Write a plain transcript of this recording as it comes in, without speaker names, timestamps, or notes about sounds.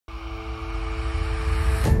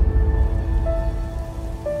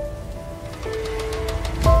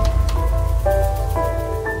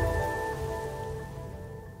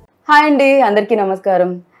Hi అండి, అందరికీ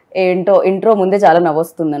నమస్కారం. ఇంట్రో ముందే చాలా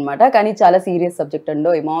నవ్వొస్తుంది అనమాట, కానీ చాలా సీరియస్ సబ్జెక్ట్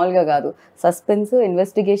అండో. మామూలుగా కాదు, సస్పెన్స్,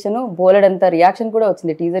 ఇన్వెస్టిగేషన్, బోలెడంత రియాక్షన్ కూడా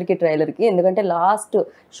వచ్చింది టీజర్కి, ట్రైలర్కి. ఎందుకంటే లాస్ట్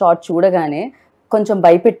షాట్ చూడగానే కొంచెం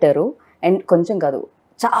భయపెట్టారు, అండ్ కొంచెం కాదు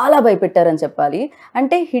చాలా భయపెట్టారని చెప్పాలి.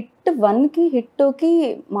 అంటే హిట్ 1కి హిట్ 2కి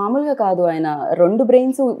మామూలుగా కాదు, ఆయన 2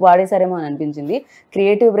 బ్రెయిన్స్ వాడేశారేమో అని అనిపించింది.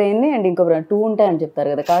 క్రియేటివ్ బ్రెయిన్ అండ్ ఇంకో 2 ఉంటాయని చెప్తారు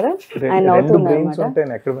కదా, కాదు ఆయన అవుతుందన్నమాట.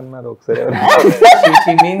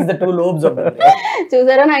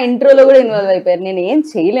 చూసారా, నా ఇంట్రోలో కూడా ఇన్వాల్వ్ అయిపోయారు. నేను ఏం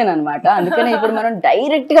చేయలేను అనమాట. అందుకనే ఇప్పుడు మనం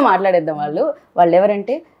డైరెక్ట్ గా మాట్లాడేద్దాం. వాళ్ళు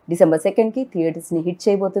ఎవరంటే December 2కి థియేటర్స్ ని హిట్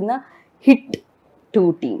చేయబోతున్న hit 2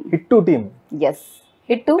 team. Yes,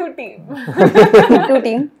 hit 2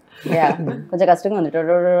 team. Yeah, కొంచెం కష్టంగా ఉంది.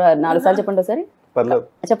 4 సార్లు చెప్పండి ఒకసారి.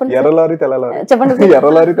 చెప్పండి.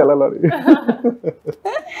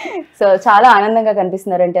 సో చాలా ఆనందంగా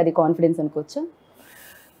కనిపిస్తున్నారంటే అది కాన్ఫిడెన్స్ అనుకోవచ్చు,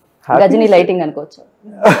 గజనీ లైటింగ్ అనుకోవచ్చు.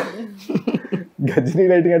 గజనీ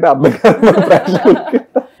లైటింగ్ అంటే అర్థం కాదు.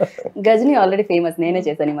 గజనీ ఆల్రెడీ ఫేమస్, నేనే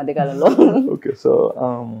చేశాను ఈ మధ్య కాలంలో. ఓకే, సో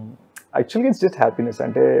యాక్చువల్గా ఇట్స్ జస్ట్ హ్యాపీనెస్.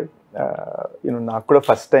 అంటే నాకు కూడా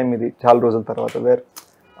ఫస్ట్ టైం ఇది చాలా రోజుల తర్వాత వేర్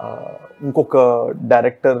ఇంకొక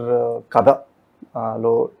డైరెక్టర్ కథ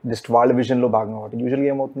లో జస్ట్ వాళ్ళ విజన్లో భాగంగా అవ్వటం. యూజువల్గా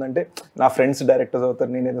ఏమవుతుందంటే నా ఫ్రెండ్స్ డైరెక్టర్స్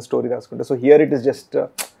అవుతారు, నేను ఏదో స్టోరీ రాసుకుంటా. So here it is just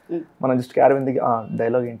మనం జస్ట్ క్యారవింది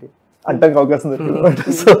డైలాగ్ ఏంటి అంటానికి అవకాశం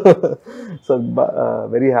దొరికింది. So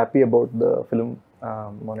very happy about the film.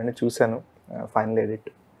 మొన్ననే చూశాను ఫైనల్ ఎడిట్.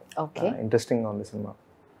 ఇంట్రెస్టింగ్గా ఉంది సినిమా.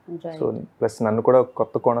 సో ప్లస్ నన్ను కూడా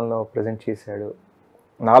కొత్త కోణంలో ప్రజెంట్ చేశాడు,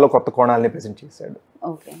 నాలో కొత్త కోణాలని ప్రజెంట్ చేశాడు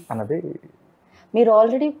అన్నది. మీరు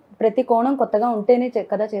ఆల్రెడీ ప్రతి కోణం కొత్తగా ఉంటేనే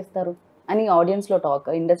కదా చేస్తారు అని ఆడియన్స్లో టాక్,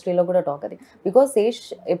 ఇండస్ట్రీలో కూడా టాక్. అది బికాస్ శేష్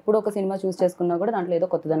ఎప్పుడు ఒక సినిమా చూస్ చేసుకున్నా కూడా దాంట్లో ఏదో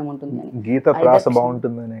కొత్తదనం ఉంటుంది అని, గీత ప్రాస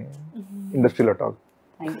బాగుంటుందని ఇండస్ట్రీలో టాక్.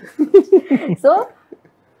 సో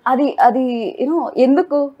అది యూనో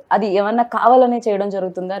ఎందుకు అది ఏమన్నా కావాలనే చేయడం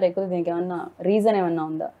జరుగుతుందా, లేకపోతే దీనికి ఏమన్నా రీజన్ ఏమన్నా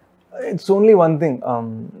ఉందా? ఇట్స్ ఓన్లీ వన్ థింగ్,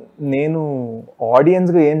 నేను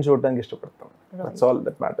ఆడియన్స్గా ఏం చూడడానికి ఇష్టపడతాను. That's all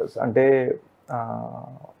that matters. అంటే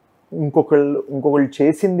ఇంకొకళ్ళు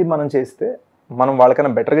చేసింది మనం చేస్తే మనం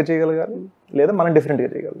వాళ్ళకన్నా బెటర్గా చేయగలగాలి, లేదా మనం డిఫరెంట్గా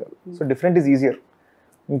చేయగలగాలి. So different is easier.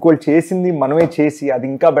 ఇంకోళ్ళు చేసింది మనమే చేసి అది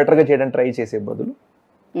ఇంకా బెటర్గా చేయడానికి ట్రై చేసే బదులు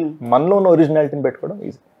మనలో ఉన్న ఒరిజినాలిటీని పెట్టుకోవడం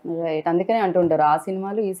ఈజీ. రైట్, అందుకనే అంటుంటారు ఆ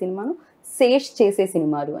సినిమాలు ఈ సినిమాను శేష్ చేసే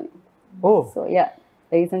సినిమాలు అని. ఓ సో యా,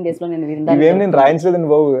 రీసెంట్ డేస్ లో నేను నేను రాయించలేదని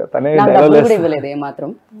బాబు, తనే ఇవ్వలేదు ఏమాత్రం.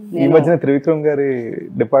 ఈ మధ్యన త్రివిక్రమ్ గారి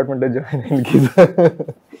డిపార్ట్మెంట్ జాయిన్ అయింది.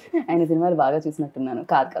 ఆయన సినిమాలు బాగా చూసినట్టున్నాను.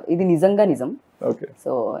 కాదు, ఇది నిజంగా నిజం.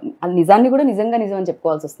 సో నిజాన్ని కూడా నిజంగా నిజం అని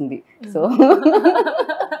చెప్పుకోవాల్సి వస్తుంది. సో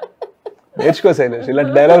నేర్చుకో శైలేష్,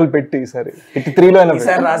 ఇలాంటి డైలాగులు పెట్టి ఈసారి హిట్ 3లో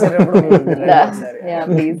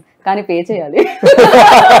ప్లీజ్, కానీ పే చేయాలి.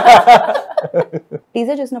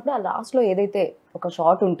 టీజర్ చూసినప్పుడు ఆ లాస్ట్ లో ఏదైతే ఒక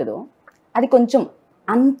షాట్ ఉంటుందో అది కొంచెం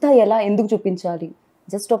అంత ఎందుకు చూపించాలి?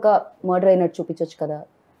 జస్ట్ ఒక మర్డర్ అయినట్టు చూపించవచ్చు కదా,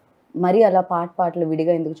 మరి అలా పాటలు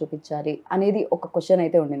విడిగా ఎందుకు చూపించాలి అనేది ఒక క్వశ్చన్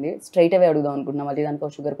అయితే ఉండింది. స్ట్రైట్ అవే అడుగుదాం అనుకుంటున్నాం, మళ్ళీ దానికి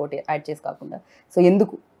షుగర్ కోట్ యాడ్ చేసి కాకుండా. సో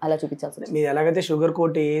ఎందుకు అలా చూపించాల్సి? మీరు ఎలాగైతే షుగర్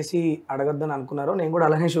కోట్ వేసి అడగద్దని అనుకున్నారో, నేను కూడా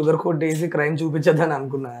అలాగే షుగర్ కోట్ వేసి క్రైమ్ చూపించద్దని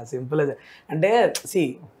అనుకున్నా. సింపుల్ అదే. అంటే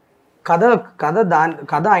కథ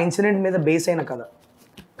ఆ ఇన్సిడెంట్ మీద బేస్ అయిన కథ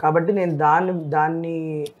కాబట్టి నేను దాన్ని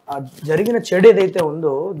జరిగిన చెడు ఏదైతే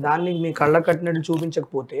ఉందో దాన్ని మీ కళ్ళ కట్టినట్టు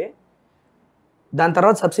చూపించకపోతే దాని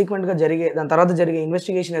తర్వాత జరిగే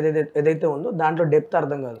ఇన్వెస్టిగేషన్ ఏదైతే ఉందో దాంట్లో డెప్త్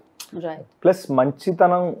అర్థం కాదు. ప్లస్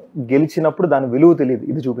మంచితనం గెలిచినప్పుడు దాని విలువ తెలియదు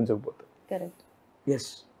ఇది చూపించకపోతే. Correct.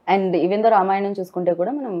 Yes. And even though Ramayanam చూసుకుంటే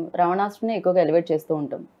కూడా మనం రావణాసుడిని ఎక్కువగా ఎలివేట్ చేస్తూ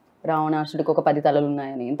ఉంటాం. రావణాసుడికి ఒక 10 తలలు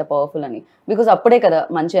ఉన్నాయని, ఇంత పవర్ఫుల్ అని. బికాస్ అప్పుడే కదా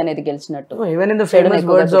మంచి అనేది గెలిచినట్టు. Even in the famous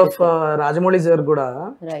words of Rajamouli sir కూడా,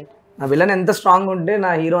 రైట్, నా విలన్ ఎంత స్ట్రాంగ్ ఉంటే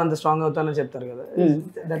నా హీరో అంత స్ట్రాంగ్ అవుతానని చెప్తారు కదా.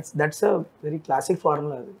 That's a very classic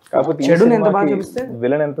formula. అది కాకపోతే చెడుని ఎంత బాగా చూపిస్తే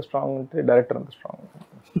విలన్ ఎంత స్ట్రాంగ్ ఉంటే డైరెక్టర్ అంత స్ట్రాంగ్ ఉంటుంది.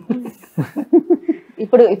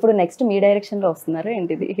 ఇప్పుడు నెక్స్ట్ మీ డైరెక్షన్ లో వస్తున్నారు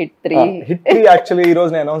ఏంటిది? హిట్ 3 యాక్చువల్లీ ఈ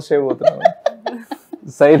రోజు నేను అనౌన్స్ చేయబోతున్నాను.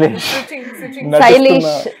 శైలేష్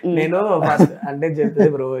నేను అంటే చెప్పేది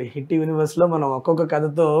బ్రో, హిట్ యూనివర్స్ లో మనం ఒక్కొక్క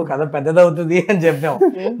కథ పెద్దదవుతుంది అని చెప్పాం.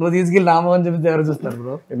 నువ్వు తీసుకెళ్ళి నామం అని చెప్పి ఎవరు చూస్తారు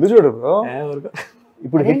బ్రో? ఎందుకు చూడు బ్రో,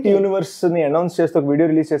 ఇప్పుడు హిట్ యూనివర్స్ ని అనౌన్స్ చేస్తే ఒక వీడియో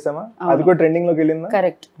రిలీజ్ చేసామా, అది కూడా ట్రెండింగ్ లోకి వెళ్ళిందా?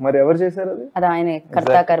 కరెక్ట్. మరి ఎవరు చేశారు అది? అది ఆయనే,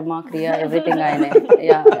 కర్త కర్మ క్రియ ఎవ్రీథింగ్ ఆయనే.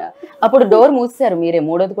 అప్పుడు డోర్ మూసారు మీరే,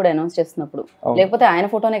 మూడోది కూడా అనౌన్స్ చేస్తున్నప్పుడు. లేకపోతే ఆయన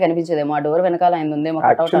ఫోటోనే కనిపించేదేమో, ఆ డోర్ వెనకాల ఆయన ఉందేమో.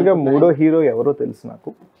 యాక్చువల్గా మూడో హీరో ఎవరో తెలుసు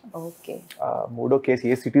నాకు. ఓకే. మూడో కేసు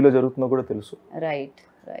ఏ సిటీలో జరుగుతుందో కూడా తెలుసు. రైట్.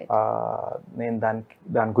 నేను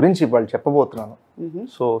దాని గురించి వాళ్ళు చెప్పబోతున్నాను.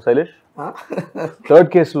 సో శైలేష్,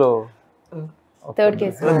 థర్డ్ కేసులో థర్డ్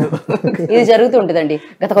కేసు ఇది జరుగుతుంటదండి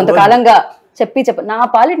గత కొంతకాలంగా. నా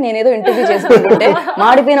పాలిటి నేనేదో ఇంటర్వ్యూ చేసుకుంటుంటే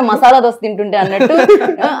మాడిపోయిన మసాలా దోశ తింటుంటే అన్నట్టు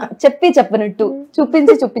చెప్పనట్టు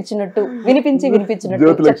చూపించినట్టు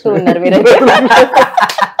వినిపించినట్టు చెప్తూ ఉన్నారు మీరు.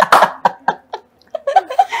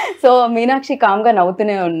 సో మీనాక్షి కామ్ గా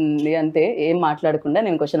నవ్వుతూనే ఉంది అంతే, ఏం మాట్లాడకుండా.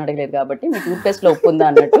 నేను క్వశ్చన్ అడగలేదు కాబట్టి మీ టూత్ పేస్ట్ లో ఉప్పు ఉందా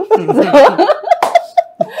అన్నట్టు.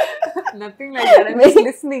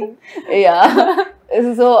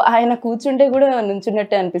 సో ఆయన కూర్చుంటే కూడా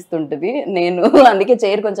నుంచున్నట్టే అనిపిస్తుంటది. నేను అందుకే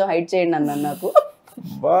చైర్ కొంచెం హైట్ చేయండి అన్నాను. నాకు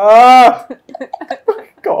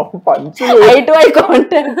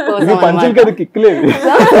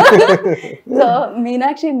సో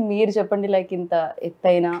మీనాక్షి మీరు చెప్పండి, లైక్ ఇంత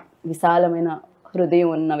ఎత్తైన విశాలమైన హృదయం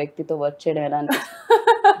ఉన్న వ్యక్తితో వర్క్ చేయడం ఎలా అనిపిస్తుంది?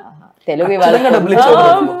 తెలుగు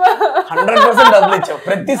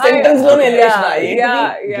ప్రతి సెంటెన్స్ లోనే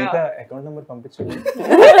అకౌంట్ నెంబర్ పంపించండి.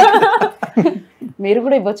 మీరు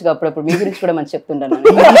కూడా ఇవ్వచ్చు అప్పుడప్పుడు, మీ గురించి కూడా మంచి చెప్తుంటాను.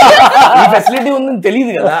 ఫెసిలిటీ ఉందని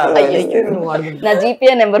తెలియదు కదా, నా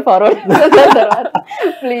GPA number forward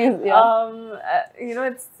please.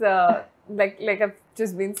 It's like I've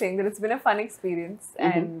just been saying that it's been a fun experience,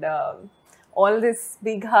 and all this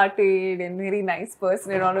big-hearted and very nice person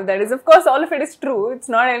and all of that is, of course, all of it is true. It's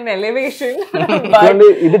not an elevation. But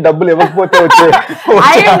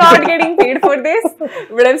I am not getting paid for this,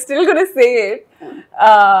 but I'm still going to say it.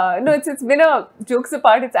 No, it's been a, jokes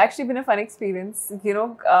apart, it's actually been a fun experience.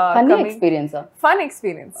 Fun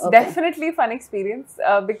experience. Okay. Definitely fun experience.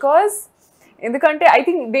 Because in the country, I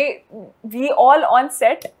think we all on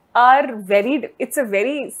set are it's a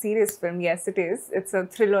very serious film. Yes, it is. It's a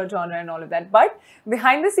thriller genre and all of that. But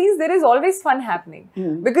behind the scenes, there is always fun happening.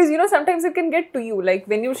 Because, sometimes it can get to you. Like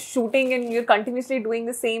when you're shooting and you're continuously doing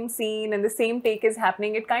the same scene and the same take is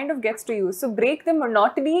happening, it kind of gets to you. So break the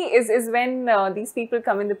monotony is when these people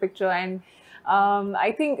come in the picture. And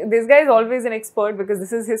I think this guy is always an expert because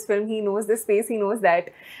this is his film. He knows the space, he knows that.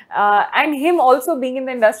 And him also being in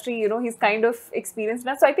the industry, he's kind of experienced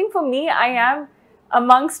enough. So I think for me, I am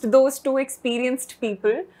amongst those two experienced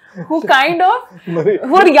people who kind of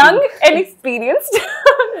who are young and experienced.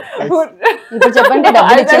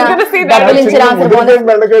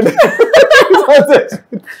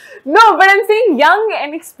 No, but I'm saying young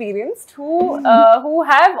and experienced who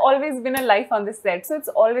have always been a life on this set, so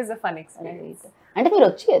it's always a fun experience. అంటే మీరు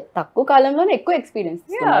వచ్చి తక్కువ కాలంలోనే ఎక్కువ experience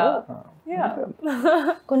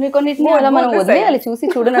కొన్నిటిని అలా మనం వదిలేయాలి, చూసి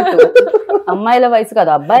చూడనట్టు. అమ్మాయిల వయసు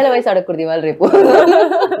కాదు, అబ్బాయిల వయసు అడగకూడదు ఇవాళ రేపు.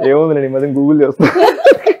 గూగుల్ చేస్తాను,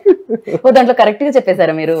 దాంట్లో కరెక్ట్ గా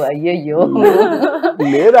చెప్పేశారా మీరు? అయ్యయ్యో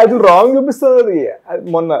లేదు, అది రాంగ్ చూపిస్తుంది.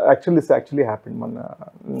 మొన్న యాక్చువల్లీ హ్యాపెండ్. మొన్న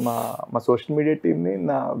మా సోషల్ మీడియా టీమ్ ని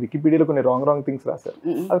నా వికీపీడియాలో కొన్ని రాంగ్ థింగ్స్ రాశారు.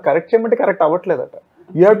 అది కరెక్ట్ చేయమంటే correct అవ్వట్లేదట.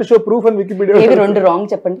 You have to show proof and Wikipedia. ఏవి రెండు రాంగ్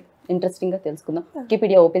చెప్పండి, ఇంట్రెస్టింగ్ గా తెలుసుకుందాం.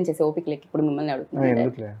 వికీపీడియా ఓపెన్ చేసి ఓపిక లేక ఇప్పుడు మిమ్మల్ని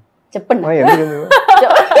అడుగుతున్నాను, చెప్పండి.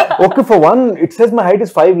 Okay, for one, it says my height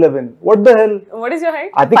is 5'11". What the hell? What is your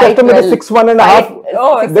height? I think I is 6'1.5".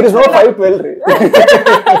 Oh, there is no 5'12".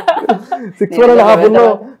 6'1.5" unno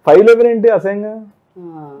 5'11" ఏంటి అసహ్యంగా?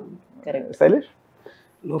 కరెక్ట్. శైలేష్,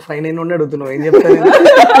 నువ్వు 5'9" ఉండి అడుగుతున్నావు, ఏం చెప్తాను?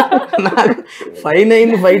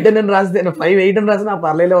 5'9", 5'10" అని రాస్తే 5'8" అని రాస్తే నాకు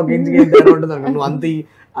పర్లేదు, ఒక ఇంచుకి ఉంటుంది. నువ్వు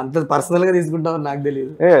అంత పర్సనల్ గా తీసుకుంటావు నాకు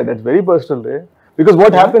తెలియదు. That's very personal ray. Because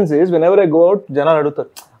what happens is when ever I go out, జనాలు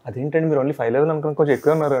అడుగుతారు, అదేంటండి మీరు ఓన్లీ 5'11" అనుకుని కొంచెం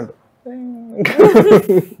ఎక్కువ ఉన్నారు అంట.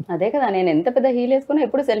 అదే కదా, నేను ఎంత పెద్ద హీల్ వేసుకున్నా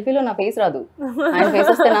ఎప్పుడు సెల్ఫీలో నా ఫేస్ రాదు. ఆయన ఫేస్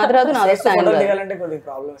వస్తే నాది రాదు, నాది వస్తే ఆయన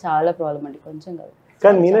రాదు. చాలా ప్రాబ్లం అండి, కొంచెం కాదు.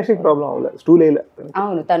 కానీ మీనాక్షి ప్రాబ్లం అవ్వలేదు, స్టూల్ వేయలే.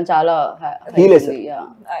 అవును, తను చాలా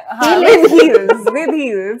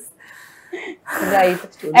రైట్.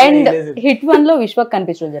 అండ్ హిట్ 1 లో విశ్వక్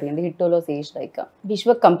కనిపించడం జరిగింది, హిట్ 2 లో Sesh. Like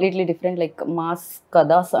Vishwak completely different, like mass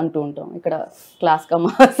Ka Das అంటూ ఉంటాం, ఇక్కడ క్లాస్ కా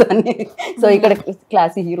మాస్ అని. సో ఇక్కడ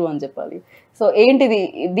క్లాసీ హీరో అని చెప్పాలి. సో ఏంటిది,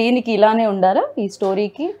 దీనికి ఇలానే ఉండాలా ఈ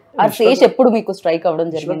స్టోరీకి? ఆ శేష్ ఎప్పుడు మీకు స్ట్రైక్ అవ్వడం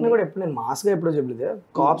జరిగింది? కూడా ఎప్పుడు నేను మాస్ గా ఎప్పుడో చెప్పలేదు,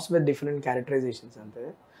 కాప్స్ విత్ డిఫరెంట్ క్యారెక్టరైజేషన్స్ అంతే.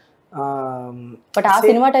 బట్ ఆ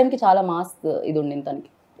సినిమా టైంకి చాలా మాస్ ఇది ఉండింది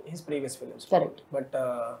తనకి, his previous films. Correct. But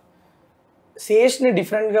Sesh ని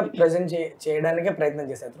డిఫరెంట్ గా ప్రెజెంట్ చేయడానికే ప్రయత్నం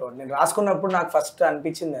చేశాను త్రూఅవుట్. నేను రాసుకున్నప్పుడు నాకు ఫస్ట్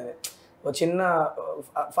అనిపించింది అదే, ఒక చిన్న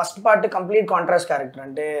first part complete contrast character.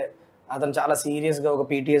 అంటే అతను చాలా సీరియస్ గా ఒక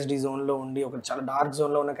PTSD జోన్ లో ఉండి ఒక చాలా డార్క్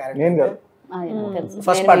జోన్ లో ఉన్న character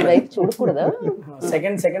first part. చూడకూడదా?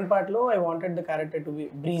 Second part లో I wanted the character to be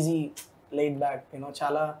breezy, లైడ్ back,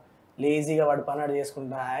 చాలా లేజీగా వాడు పనాడు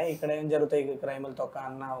చేసుకుంటా, ఇక్కడ ఏం జరుగుతాయి క్రైములు తొక్క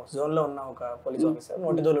అన్న జోన్ లో ఉన్న ఒక పోలీస్ ఆఫీసర్,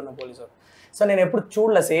 నోటిదోలు ఉన్న పోలీస్ ఆఫీసర్. సో నేను ఎప్పుడు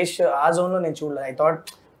చూడలే శేష్ ఆ జోన్ లో, నేను చూడలే. ఐ థాట్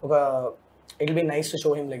ఒక it will be nice to show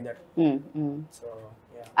him like that. So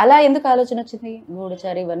అలా ఎందుకు ఆలోచన వచ్చింది?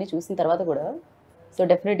 గూఢచారి ఇవన్నీ చూసిన తర్వాత కూడా సో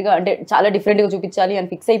డెఫినెట్ గా అంటే చాలా డిఫరెంట్ గా చూపించాలి అని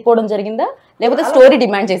ఫిక్స్ అయిపోవడం జరిగిందా, లేకపోతే స్టోరీ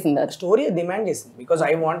డిమాండ్ చేసిందా? స్టోరీ డిమాండ్ చేసింది, బికాస్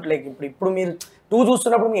ఐ వాంట్ లైక్ ఇప్పుడు మీరు 2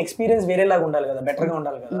 చూస్తున్నప్పుడు మీ ఎక్స్పీరియన్స్ వేరేలాగా ఉండాలి కదా, బెటర్ గా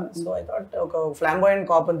ఉండాలి కదా. సో ఐ థాట్ ఒక ఫ్లాంబాయింట్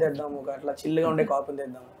కాపన్ తెద్దాం, ఒక అట్లా చిల్గా ఉండే కాపన్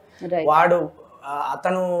తెద్దాం. వాడు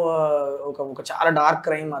అతను ఒక చాలా డార్క్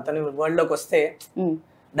క్రైమ్ అతని వరల్డ్ లోకి వస్తే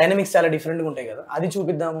డైనమిక్స్ చాలా డిఫరెంట్ గా ఉంటాయి కదా, అది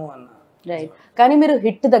చూపిద్దాము అన్న. రైట్. కానీ మీరు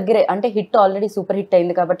హిట్ దగ్గరే అంటే హిట్ ఆల్రెడీ సూపర్ హిట్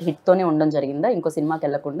అయింది కాబట్టి హిట్ తోనే ఉండడం జరిగిందా, ఇంకో సినిమాకి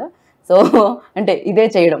వెళ్లకుండా? సో అంటే ఇదే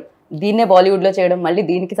చేయడం, దీన్నే బాలీవుడ్ లో చేయడం, మళ్ళీ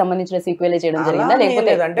దీనికి సంబంధించిన సీక్వెల్ చేయడం జరిగిందా,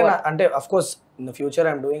 లేకపోతే? అంటే of course in the future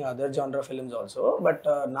I'm doing other genre films also, but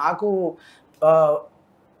నాకు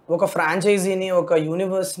ఒక ఫ్రాంచైజీని, ఒక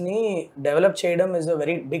యూనివర్స్ ని డెవలప్ చేయడం is a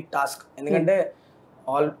very big task. ఎందుకంటే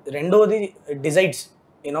రెండోది డిసైడ్స్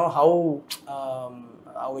యూనో హౌ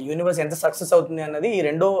యూనివర్స్ ఎంత సక్సెస్ అవుతుంది అన్నది ఈ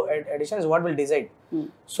రెండో edition is what will decide.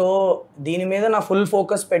 So దీని మీద నా ఫుల్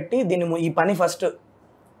ఫోకస్ పెట్టి ఈ పని ఫస్ట్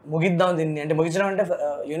ముగిద్దాం. దీన్ని అంటే ముగించడం అంటే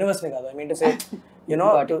యూనివర్స్ ని కాదు, I mean to say you know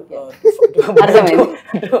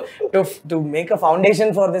to make a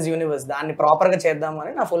foundation for this universe, దాన్ని ప్రాపర్ గా చేద్దాం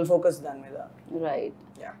అని నా ఫుల్ ఫోకస్ దాని మీద. Right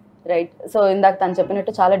right. సో ఇందాక తను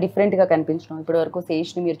చెప్పినట్టు చాలా డిఫరెంట్ గా కనిపించడం, ఇప్పటి వరకు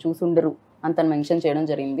శేష్ని మీరు చూసుండరు అని తను మెన్షన్ చేయడం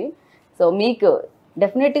జరిగింది. సో మీకు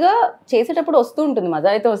డెఫినెట్ గా చేసేటప్పుడు వస్తూ ఉంటుంది, మజా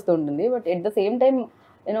అయితే వస్తూ ఉంటుంది, but at the same time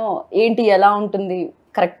you know ఏంటి ఎలా ఉంటుంది,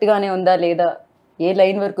 కరెక్ట్ గానే ఉందా లేదా, ఏ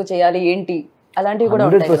లైన్ వరకు చేయాలి ఏంటి, అలాంటివి కూడా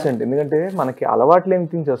 100%. ఎందుకంటే మనకి అలవాట్లు ఏం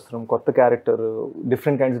థింక్ చేస్తున్నాం, కొత్త character,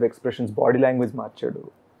 different kinds of expressions, body language మార్చాడు.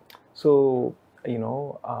 సో యూనో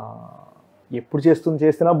ఎప్పుడు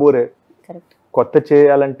చేస్తున్నా బోరే. కరెక్ట్. కొత్త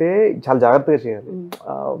చేయాలంటే చాలా జాగ్రత్తగా చేయాలి.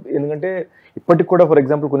 ఎందుకంటే ఇప్పటికి కూడా ఫర్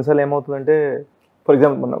ఎగ్జాంపుల్ కొన్నిసార్లు ఏమవుతుందంటే, ఫర్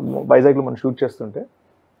ఎగ్జాంపుల్ మన వైజాగ్లో మనం షూట్ చేస్తుంటే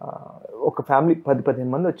ఒక ఫ్యామిలీ 10-15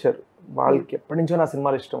 మంది వచ్చారు. వాళ్ళకి ఎప్పటి నుంచో నా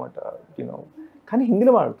సినిమాలు ఇష్టం అంట యూనో, కానీ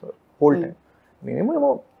హిందీలో మాట్లాడుతారు హోల్ టైం.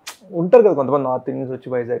 నేనేమో ఉంటారు కదా కొంతమంది నార్త్ ఇండియన్స్ వచ్చి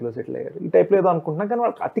వైజాగ్లో సెటిల్ అయ్యారు, ఈ టైప్లో ఏదో అనుకుంటున్నా, కానీ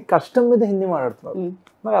వాళ్ళకి అతి కష్టం మీద హిందీ మాట్లాడుతున్నారు.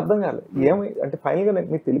 నాకు అర్థం కాలేదు ఏమై అంటే ఫైనల్గా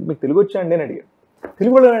మీకు తెలుగు వచ్చా అండి అని అడిగాను.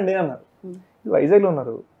 తెలుగు వాళ్ళండి అన్నారు. వైజాగ్లో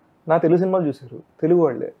ఉన్నారు, నా తెలుగు సినిమాలు చూశారు, తెలుగు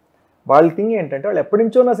వాళ్ళే. వాళ్ళ థింగ్ ఏంటంటే వాళ్ళు ఎప్పటి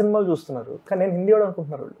నుంచో నా సినిమాలు చూస్తున్నారు, కానీ నేను హిందీ వాడు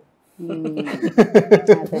అనుకుంటున్నారు వాళ్ళు.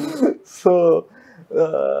 So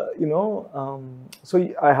you know so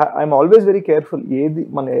I'm always very careful, ఏది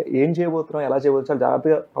మనం ఏం చేయబోతున్నాం, ఎలా చేయబోతున్నాం, చాలా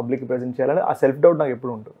జాగ్రత్తగా పబ్లిక్ ప్రజెంట్ చేయాలని ఆ సెల్ఫ్ డౌట్ నాకు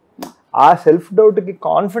ఎప్పుడు ఉంటుంది. ఆ సెల్ఫ్ డౌట్కి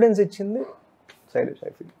కాన్ఫిడెన్స్ ఇచ్చింది Shailesh,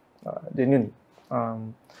 I feel genuinely.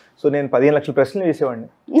 So నేను 15 లక్షల ప్రశ్నలు వేసేవాడిని,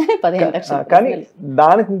 కానీ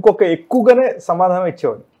దానికి ఇంకొక ఎక్కువగానే సమాధానం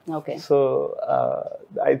ఇచ్చేవాడిని. So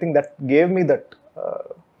I think that gave me that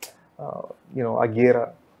you know ఆ గేరా,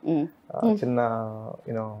 చిన్న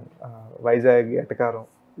యూనో వైజాగ్ ఎటకారం,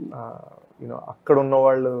 యూనో అక్కడ ఉన్న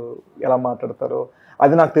వాళ్ళు ఎలా మాట్లాడతారో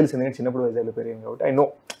అది నాకు తెలుసు, ఎందుకంటే చిన్నప్పుడు వైజాగ్లో పెరిగాను కాబట్టి ఐ నో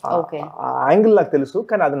ఆ యాంగిల్ నాకు తెలుసు.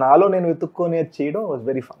 కానీ అది నాలో నేను వెతుక్కొని చేయడం వాజ్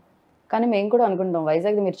వెరీ ఫన్. కానీ మేము కూడా అనుకుంటాం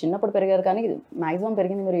వైజాగ్ మీరు చిన్నప్పుడు పెరిగారు, కానీ మాక్సిమం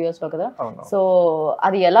పెరిగింది మీరు యూఎస్లో కదా, సో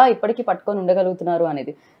అది ఎలా ఇప్పటికీ పట్టుకొని ఉండగలుగుతున్నారు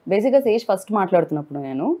అనేది. బేసిక్గా శేష్ ఫస్ట్ మాట్లాడుతున్నప్పుడు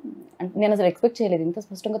నేను అసలు ఎక్స్పెక్ట్ చేయలేదు ఇంత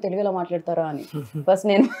స్పష్టంగా తెలుగు ఎలా మాట్లాడతారా అని. ఫస్ట్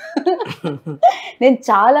నేను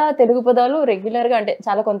చాలా తెలుగు పదాలు రెగ్యులర్గా అంటే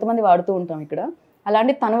చాలా కొంతమంది వాడుతూ ఉంటాం ఇక్కడ,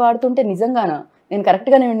 అలాంటి తను వాడుతుంటే నిజంగానా నేను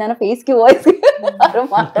కరెక్ట్గానే విన్నాను, ఫేస్కి వాయిస్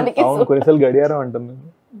కొన్నిసార్లు గడియారం అంటుంది.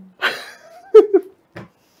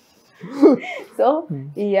 సో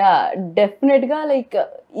యా డెఫినెట్ గా లైక్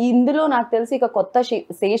ఇందులో నాకు తెలిసి ఇక కొత్త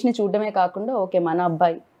శేష్ ని చూడడమే కాకుండా ఓకే మన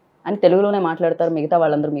అబ్బాయి అని తెలుగులోనే మాట్లాడతారు, మిగతా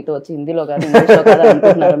వాళ్ళందరూ మీతో వచ్చి హిందీలో కాదు ఇంగ్లీష్లో కాదు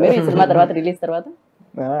అనుకుంటున్నారు మీరు ఈ సినిమా తర్వాత, రిలీజ్ తర్వాత?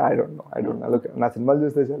 ఐ డోంట్ నో నా సినిమాలు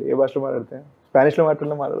చూస్తే చాలు ఏ భాషలో మాట్లాడితే, స్పానిష్లో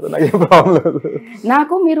మాట్లాడితే నాకు ఏం ప్రాబ్లం లేదు.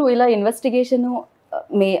 నాకు మీరు ఇలా ఇన్వెస్టిగేషన్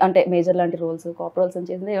అంటే మేజర్ లాంటి రోల్స్, కాప్ రోల్స్ అని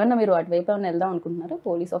చేసింది ఏమన్నా మీరు అటువైపు ఏమైనా వెళ్దాం అనుకుంటున్నారా?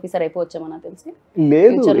 పోలీస్ ఆఫీసర్ అయిపోవచ్చామో నాకు తెలిసి.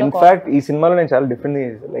 లేదు, ఇన్ఫాక్ట్ ఈ సినిమాలో నేను చాలా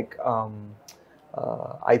different like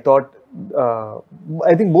I thought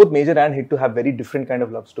I think both major and hit to have very different kind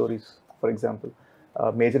of love stories. For example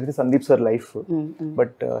major అయితే Sandeep sir life,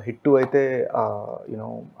 but hit to అయితే యునో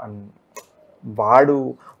వాడు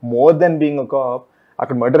మోర్ దెన్ బీయింగ్ ఒక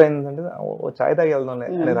అక్కడ murder అయిందంటే ఓ ఛాయ్ తాగి వెళ్దాం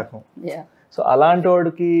అనే రకం. సో అలాంటి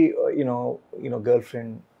వాడికి యూనో గర్ల్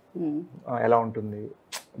ఫ్రెండ్ ఎలా ఉంటుంది,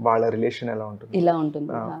 వాళ్ళ రిలేషన్ ఎలా ఉంటుంది, ఇలా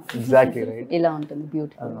ఉంటుంది ఎగ్జాక్ట్లీ రైట్, ఇలా ఉంటుంది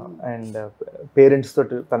బ్యూటిఫుల్. అండ్ పేరెంట్స్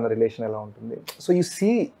తోటి తన రిలేషన్ ఎలా ఉంటుంది. సో యు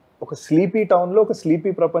సీ ఒక స్లీపీ టౌన్ లో, ఒక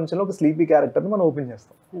స్లీపీ ప్రపంచంలో ఒక స్లీపీ క్యారెక్టర్ ని మనం ఓపెన్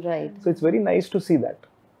చేస్తాం. So it's very nice to see that.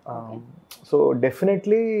 So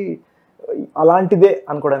definitely అలాంటిదే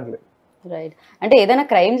అనుకోవడానికి లేదు. రైట్. అంటే ఏదైనా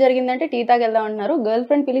క్రైమ్ జరిగిందంటే టీ తాగి వెళ్దాం అంటున్నారు, గర్ల్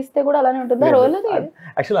ఫ్రెండ్ పిలిస్తే కూడా అలానే ఉంటుందా రోల్?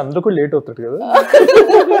 యాక్చువల్లీ అందరూ కూడా లేట్ అవుతాడు కదా,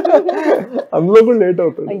 అందులో కూడా లేట్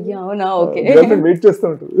అవుతుంది. అయ్యా అవునా, ఓకే. వెయిట్ చేస్తూ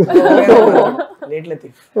ఉంటుంది.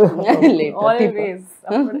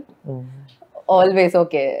 Always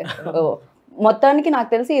okay. మొత్తానికి నాకు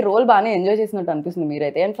తెలిసి ఈ రోల్ బాగానే ఎంజాయ్ చేసినట్టు అనిపిస్తుంది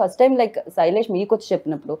మీరైతే. And first time like Shailesh మీకు వచ్చి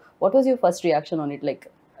చెప్పినప్పుడు what was your first reaction on it? Like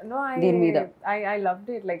No, దీని మీద I loved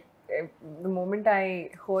it. Like the moment I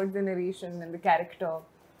heard the narration and the character,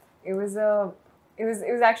 it was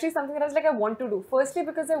actually something that I was like, I want to do. Firstly,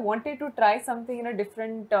 because I wanted to try something in a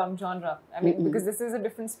different genre. I mean, because this is a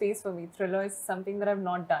different space for me. Thriller is something that I've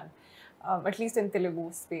not done, at least in Telugu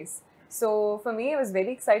space. So for me, I was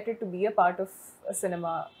very excited to be a part of a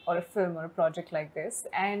cinema or a film or a project like this.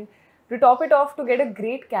 And to top it off, to get a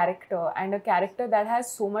great character and a character that has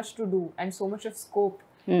so much to do and so much of scope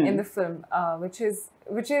in the film, which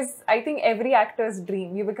is I think every actor's dream.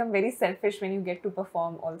 You become very selfish when you get to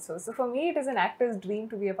perform also. So for me, it is an actor's dream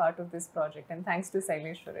to be a part of this project, and thanks to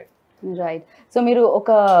Shailesh for it. Right. So మీరు ఒక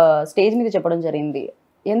stage మీద చెప్పడం జరిగింది,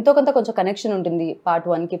 ఎంతో కొంత కొంచెం connection ఉంటుంది part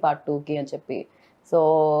 1కి పార్ట్ 2కి అని చెప్పి. సో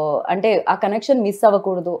అంటే ఆ కనెక్షన్ మిస్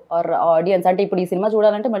అవ్వకూడదు ఆర్ ఆడియన్స్ అంటే ఇప్పుడు ఈ సినిమా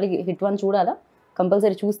చూడాలంటే మళ్ళీ హిట్ 1 చూడాలా,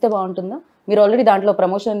 కంపల్సరీ చూస్తే బాగుంటుందా? మీరు ఆల్రెడీ దాంట్లో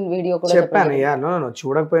ప్రమోషన్ వీడియో కూడా చెప్పాను. నో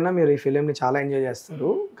చూడకపోయినా మీరు ఈ ఫిలిం ని చాలా ఎంజాయ్ చేస్తారు,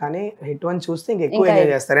 కానీ హిట్ 1 చూస్తే ఇంకా ఎక్కువ ఎంజాయ్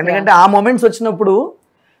చేస్తారు. ఎందుకంటే ఆ మూమెంట్స్ వచ్చినప్పుడు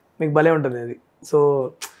మీకు భలే ఉంటుంది అది.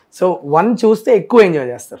 సో 1 చూస్తే ఎక్కువ ఎంజాయ్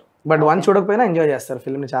చేస్తారు, బట్ 1 చూడకపోయినా ఎంజాయ్ చేస్తారు,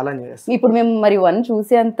 ఫిలిం ని చాలా ఎంజాయ్ చేస్తారు. ఇప్పుడు మేము మరి 1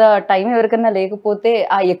 చూసేంత టైం ఎవరికన్నా లేకపోతే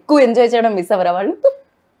ఆ ఎక్కువ ఎంజాయ్ చేయడం మిస్ అవ్వరా వాళ్ళు?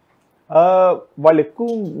 వాళ్ళు ఎక్కువ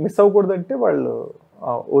మిస్ అవ్వకూడదు అంటే వాళ్ళు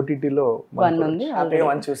ఓటీటీలో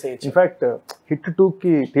ఇన్ఫాక్ట్ హిట్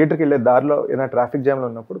 2కి థియేటర్కి వెళ్ళే దారిలో ఏదైనా ట్రాఫిక్ జామ్లో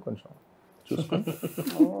ఉన్నప్పుడు కొంచెం చూసుకోండి.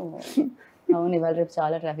 అవును, ఇవాళ రేపు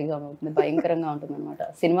చాలా ట్రాఫిక్ జామ్ అవుతుంది, భయంకరంగా ఉంటుంది అనమాట.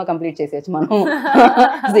 సినిమా కంప్లీట్ చేసేయచ్చు మనం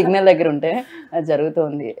సిగ్నల్ దగ్గర ఉంటే. అది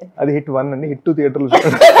జరుగుతుంది. అది హిట్ 1 అండి, హిట్ 2 థియేటర్లో.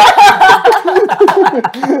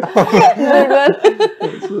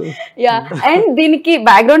 యా. అండ్ దీనికి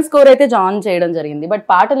బ్యాక్గ్రౌండ్ స్కోర్ అయితే జాన్ చేయడం జరిగింది, బట్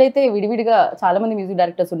పాటలు అయితే విడివిడిగా చాలా మంది మ్యూజిక్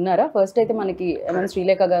డైరెక్టర్స్ ఉన్నారా? ఫస్ట్ అయితే మనకి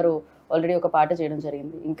శ్రీలేఖ గారు ఆల్రెడీ ఒక పాట చేయడం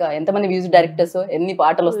జరిగింది, ఇంకా ఎంతమంది మ్యూజిక్ డైరెక్టర్స్, ఎన్ని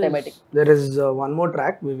పాటలు వస్తాయి బయటికి? There is one more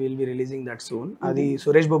track, we will be releasing that soon. అది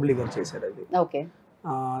సురేష్ బొబ్లీ గారు చేశారు. అది ఓకే.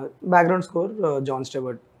 Background score John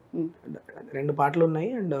స్టెవర్ట్. 2 పాటలు ఉన్నాయి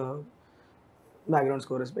and background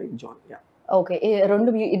score is by John. Yeah. Okay.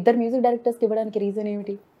 ఇద్దరు మ్యూజిక్ డైరెక్టర్స్ కి ఇవ్వడానికి రీజన్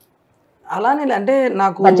ఏమిటి? అలానే అంటే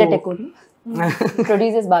నాకు బడ్జెట్ ఎక్కువ,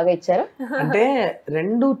 ప్రొడ్యూసర్స్ బాగా ఇచ్చారు అంటే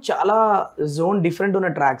 2 చాలా జోన్ డిఫరెంట్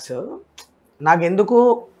ఉన్న ట్రాక్స్. నాకు ఎందుకు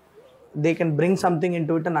they can bring something in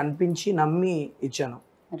to it అని అనిపించి నమ్మి ఇచ్చాను.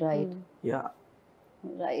 Right. Yeah.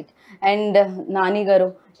 Right. And Nani గారు,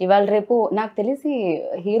 ఇవాళ రేపు నాకు తెలిసి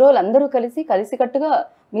హీరోలు అందరూ కలిసికట్టుగా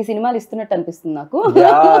మీ సినిమాలు ఇస్తున్నట్టు అనిపిస్తుంది నాకు.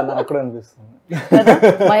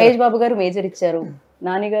 మహేష్ బాబు గారు మేజర్ ఇచ్చారు,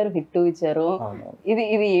 నాని గారు హిట్ 2 ఇచ్చారు.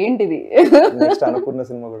 ఇది ఏంటిది?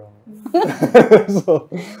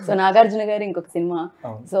 సో నాగార్జున గారు ఇంకొక సినిమా.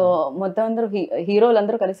 సో మొత్తం అందరూ హీరోలు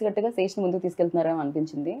అందరూ కలిసికట్టుగా శేష్ ని ముందుకు తీసుకెళ్తున్నారేమో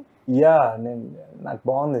అనిపించింది. యా, నాకు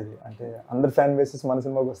బాగుంది. అంటే అందరు ఫ్యాన్ బేసెస్ మన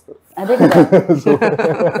సినిమాకి వస్తారు. అదే కదా,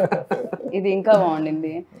 ఇది ఇంకా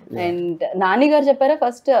బాగుండింది. అండ్ నాని గారు చెప్పారా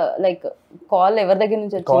ఫస్ట్ లైక్ కాల్ ఎవరి దగ్గర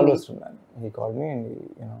నుంచి వచ్చింది? కాల్ వస్తున్నాను, ఈ call me and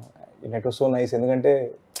it was so nice. ఎందుకంటే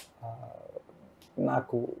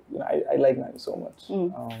నాకు I like Nani so much.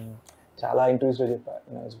 చాలా ఇంటర్వ్యూస్లో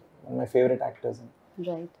చెప్పాను, మై ఫేవరెట్ యాక్టర్స్.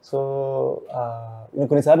 సో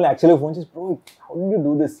కొన్నిసార్లు యాక్చువల్గా ఫోన్ చేసి bro how do you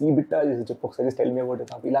do this, ఈ బిట్టా చెప్పు ఒకసారి టెల్ మీ అబౌట్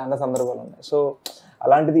ఇట్, ఇలా అన్న సందర్భాలు ఉన్నాయి. సో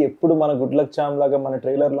అలాంటిది ఎప్పుడు మన గుడ్ లక్ చామ్ లాగా మన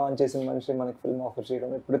ట్రైలర్ లాంచ్ చేసిన మనిషి మనకి ఫిల్మ్ ఆఫర్ చేయడం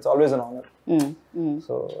ఇప్పుడు it's always an honour.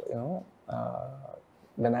 So you know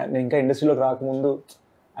నేను ఇంకా ఇండస్ట్రీలోకి రాకముందు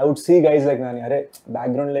I would see guys like Nani, అరే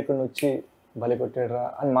బ్యాక్గ్రౌండ్ లేకుండా వచ్చి భలే కొట్టాడు రా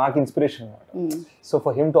అని మాకు ఇన్స్పిరేషన్ అనమాట. So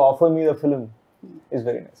for him to offer me the film is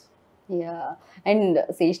very nice. Yeah. And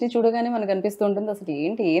శేష్ని చూడగానే మనకు అనిపిస్తూ ఉంటుంది అసలు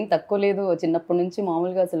ఏంటి ఏం తక్కువ లేదు, చిన్నప్పటి నుంచి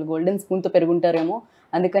మామూలుగా అసలు గోల్డెన్ స్పూన్తో పెరుగుంటారేమో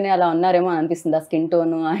అందుకని అలా ఉన్నారేమో అనిపిస్తుంది. ఆ స్కిన్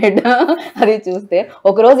టోన్ ఆ హెడ్ అది చూస్తే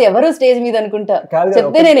ఒకరోజు ఎవరు స్టేజ్ మీద అనుకుంటా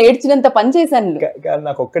చెప్తే నేను ఏడ్చినంత పని చేశాను.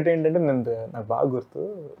 నాకు ఒక్కటి ఏంటంటే నాకు బాగా గుర్తు,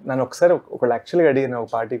 నన్ను ఒకసారి ఒకళ్ళు యాక్చువల్గా అడిగాను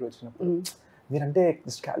ఒక పార్టీకి వచ్చినప్పుడు, మీరంటే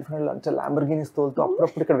కాలిఫోర్నియాలో అంటే ల్యాంబర్గినీస్ తోలుతూ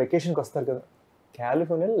అప్పుడప్పుడు ఇక్కడ వెకేషన్కి వస్తారు కదా,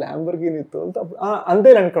 కాలిఫోర్నియా ల్యాంబర్గినీ తోలుతూ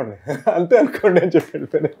అంతే అనుకోండి అని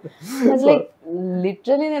చెప్పి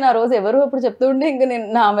లిటరలీ నేను ఆ రోజు ఎవరు అప్పుడు చెప్తూ ఉంటే ఇంకా నేను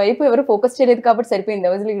నా వైపు ఎవరు ఫోకస్ చేయలేదు కాబట్టి సరిపోయింది,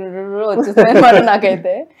 వచ్చేస్తుంది అనమాట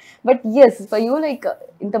నాకైతే. But yes for you like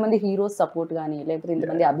ఇంతమంది హీరోస్ సపోర్ట్ కానీ లేకపోతే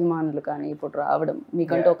ఇంతమంది అభిమానులు కానీ ఇప్పుడు రావడం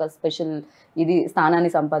మీకంటే ఒక స్పెషల్ ఇది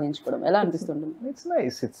స్థానాన్ని సంపాదించుకోవడం ఎలా అనిపిస్తుంటుంది? It's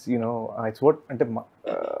nice. It's you know it's what అంటే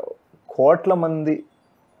కోట్ల మంది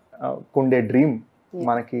ఉండే డ్రీమ్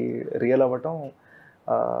మనకి రియల్ అవ్వటం,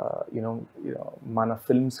 యూనో మన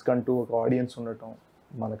ఫిల్మ్స్ కంటూ ఒక ఆడియన్స్ ఉండటం,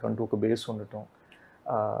 మనకంటూ ఒక బేస్ ఉండటం,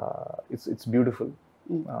 it's beautiful.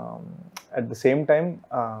 At the same time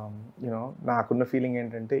you know నాకున్న ఫీలింగ్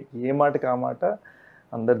ఏంటంటే ఏ మాటకి ఆ మాట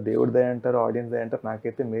అందరు దేవుడి దయ అంటారు, ఆడియన్స్ దయ అంటారు,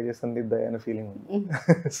 నాకైతే మేజర్ సందీప్ దయ అనే ఫీలింగ్ ఉంది.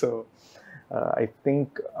 So I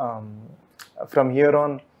think from here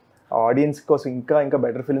on audience కోసం ఇంకా ఇంకా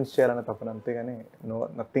బెటర్ ఫిల్మ్స్ చేయాలనే తప్పని, అంతేగాని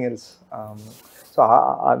నథింగ్ ఎల్స్. సో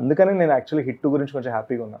అందుకని నేను యాక్చువల్లీ హిట్ గురించి కొంచెం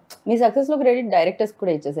హ్యాపీగా ఉన్నా. మీ సక్సెస్ లో క్రెడిట్ డైరెక్టర్స్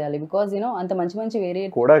కూడా ఇచ్చేసేయాలి, బికాజ్ అంత మంచి మంచి వేరే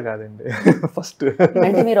కూడా కాదండి ఫస్ట్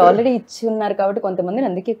అంటే మీరు ఆల్రెడీ ఇచ్చి ఉన్నారు కాబట్టి కొంతమందిని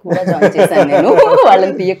అందుకే కూడా జాయిన్ చేశాను నేను,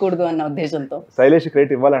 వాళ్ళని తీయకూడదు అన్న ఉద్దేశంతో. శైలేష్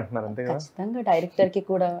క్రెడిట్ ఇవ్వాలంటున్నారు అంతే కదా? ఖచ్చితంగా డైరెక్టర్ కి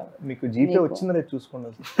కూడా. మీకు జీపే వచ్చిందో లేదు చూసుకోండి.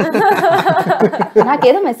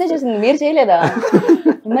 నాకేదో మెసేజ్ వచ్చింది, మీరు చేయలేదా?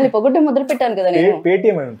 మిమ్మల్ని పొగడ్డం మొదలు పెట్టాను కదా నేను.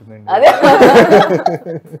 పేటిఎం అని ఉంటుందండి. అదే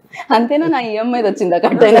అంతేనా? నా ఈఎంఐ వచ్చిందా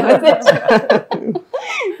కట్ అయిన మెసేజ్?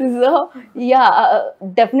 సో యా,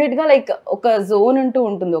 డెఫినెట్ గా లైక్ ఒక జోన్ అంటూ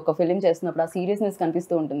ఉంటుంది ఒక ఫిలిం చేస్తున్నప్పుడు, ఆ సీరియస్నెస్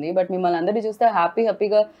కనిపిస్తూ ఉంటుంది. బట్ మిమ్మల్ని అందరినీ చూస్తే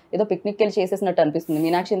హ్యాపీగా ఏదో పిక్నిక్ వెళ్ళి చేసేసినట్టు అనిపిస్తుంది.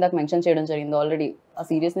 మీనాక్షి ఇందాక మెన్షన్ చేయడం జరిగింది ఆల్రెడీ, ఆ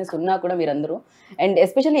సీరియస్నెస్ ఉన్నా కూడా మీరందరూ. అండ్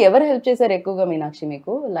ఎస్పెషల్లీ ఎవరు హెల్ప్ చేశారు ఎక్కువగా మీనాక్షి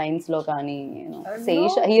మీకు లైన్స్ లో కానీ?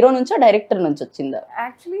 శేష్ హీరో నుంచో డైరెక్టర్ నుంచి వచ్చిందా?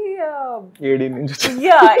 Actually, ఏడీ నుంచి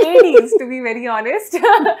yeah, 80s to be very honest.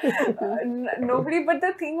 Nobody, but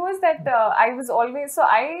the thing was that I was always, so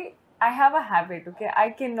I have a habit, okay? I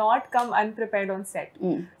cannot come unprepared on set.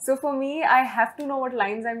 So for me, I have to know what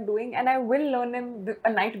lines I'm doing, and I will learn them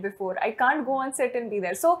a night before. I can't go on set and be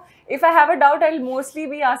there. So if I have a doubt, I'll mostly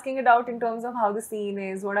be asking it out in terms of how the scene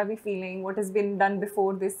is, what are we feeling, what has been done before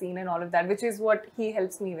this scene and all of that, which is what he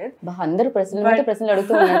helps me with. అందరూ ప్రశ్నలు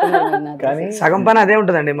అడుగుతూ ఉన్నారు కానీ సగం పని అదే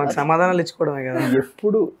ఉంటుందండి, మాకు సమాధానాలు ఇచ్చుకోవడమే కదా.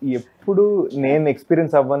 ఎప్పుడు నేను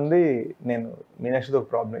ఎక్స్పీరియన్స్ అవ్వంది, నేను మీనాక్షితో ఒక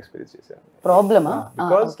ప్రాబ్లం ఎక్స్పీరియన్స్ చేశాను. ప్రాబ్లమా?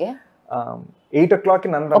 బికాస్ 8 o'clock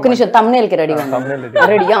నన్ను ఒక నిమిషం thumbnail కి రెడీగా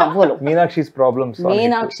రెడీ బోలో. మీనాక్షిస్ ప్రాబ్లమ్స్,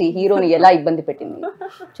 మీనాక్షి హీరోని ఎలా ఇబ్బంది పెట్టింది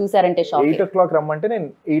చూసారంటే షాక్. 8 o'clock రమ్మంటే నేను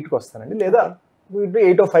 8 కి వస్తానండి, లేదా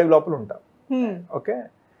 8:05 లోపల ఉంటా. ఓకే,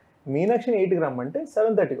 మీనాక్షిని 8 కి రమ్మంటే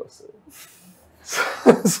 7:30కి వస్తుంది.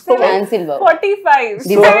 క్యాన్సిల్ 45.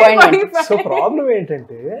 సో ప్రాబ్లం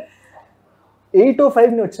ఏంటంటే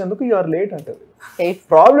 8:05 ని వచ్చినందుకు యు ఆర్ లేట్ అంటది.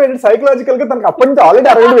 ప్రాబ్లం ఏంటంటే సైకలాజికల్ గా తనకు అప్పటి నుంచి ఆల్రెడీ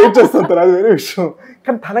 6 గంటలు వెయిట్ చేస్తుంటారు, అది వేరే విషయం.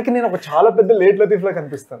 కానీ తనకి నేను ఒక చాలా పెద్ద లేట్ లతీఫ్ లా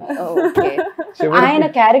కనిపిస్తాను. ఆయన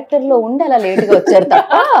క్యారెక్టర్ లో ఉండి అలా లేట్ గా వచ్చారు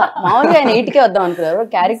తప్ప మామూలుగా ఆయన 8 కే వద్దాం అనుకున్నారు.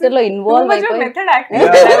 క్యారెక్టర్ లో ఇన్వాల్వ్ అయిపోయి మెథడ్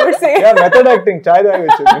యాక్టింగ్ చాయ్ తాగి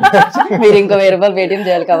వచ్చింది. మీరు ఇంకో 1000 రూపాయలు పేటిఎం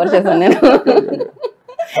చేయాలి, కవర్ చేశాను నేను.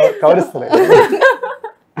 కవర్ ఇస్తాను.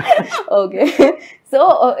 ఓకే, సో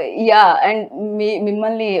యా, అండ్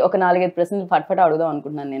మిమ్మల్ని ఒక 4-5 ప్రశ్నలు ఫట్ఫట అడుగుదాం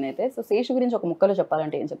అనుకుంటున్నాను నేనైతే. సో శేషు గురించి ఒక ముక్కలో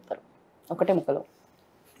చెప్పాలంటే ఏం చెప్తారు? ఒకటే ముక్కలో.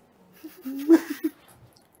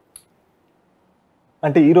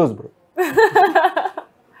 అంటే ఈ రోజు bro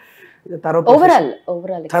overall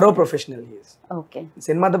thorough professional. Okay,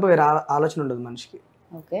 cinema తప్ప వేరే ఆలోచన ఉండదు మనిషికి.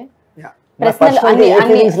 ఓకే,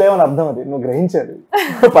 అర్థం అది నువ్వు గ్రహించాలి.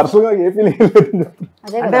 పర్సనల్ గా ఏ ఫీలింగ్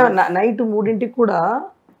అంటే నైట్ 3కి కూడా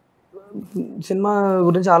సినిమా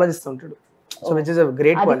గురించి ఆలోచిస్తూ ఉంటాడు. So which is a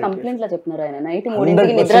great quality. Complaint లా చెప్తున్నారు ఆయన, నైట్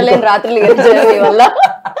 3కి నిద్ర లేని రాత్రులు వల్ల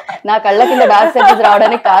నా కళ్ళ కింద డార్క్ సర్కిల్స్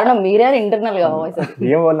రావడానికి కారణం మీరే ఇంటర్నల్ గా.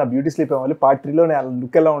 ఏం వల్ల నా బ్యూటీ స్లీప్ అవ్వాలి, పార్ట్ 3 లో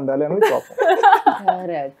లుక్ ఎలా ఉండాలి అని కోపం.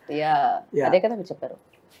 కరెక్ట్, యా, అదే కదా మీరు చెప్పారు.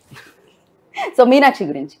 సో మీనాక్షి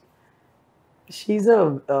గురించి? She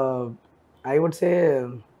I would say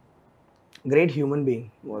great human being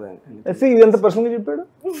more than. ఇదంతా పర్సనల్ గా చెప్పాడు.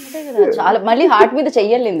 చాలా మళ్ళీ హార్ట్ మీద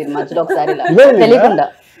చెయ్యలేదు మధ్యలో ఒకసారి తెలియకుండా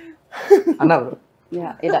అన్నారు.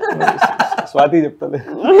 స్వాతి చెప్తాను.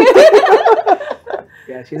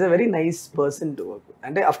 She a very nice person to work.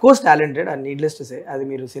 అంటే of course talented, and needless to say, అది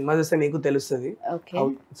మీరు సినిమా చూస్తే మీకు తెలుస్తుంది.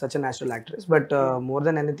 Such a natural actress, but more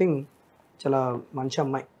than anything చాలా మంచి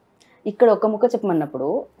అమ్మాయి. ఇక్కడ ఒక ముక్క చెప్పమన్నప్పుడు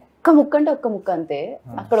ఒక్క ముక్క అంటే ఒక్క ముక్క అంతే,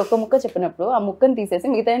 అక్కడ ఒక్క ముక్క చెప్పినప్పుడు ఆ ముక్కని తీసేసి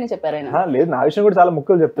మిగతా చెప్పారు ఆయన. లేదు, నా విషయం కూడా చాలా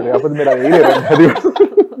ముక్కలు చెప్తారు.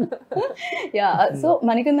 యా, సో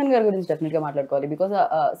మణికందన్ గారి గురించి డెఫినెట్ గా మాట్లాడుకోవాలి, బికాస్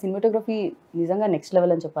సినిమాటోగ్రఫీ నిజంగా నెక్స్ట్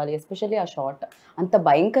లెవెల్ అని చెప్పాలి. ఎస్పెషల్లీ ఆ షార్ట్ అంత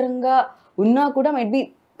భయంకరంగా ఉన్నా కూడా మైట్ బి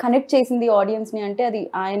కనెక్ట్ చేసింది ఆడియన్స్ ని అంటే అది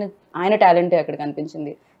ఆయన టాలెంటే అక్కడ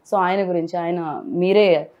కనిపించింది. సో ఆయన గురించి మీరే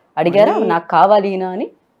అడిగారా నాకు కావాలి ఈయన అని?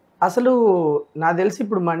 అసలు నాకు తెలిసి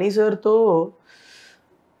ఇప్పుడు మణి సార్తో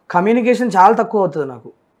కమ్యూనికేషన్ చాలా తక్కువ అవుతుంది నాకు.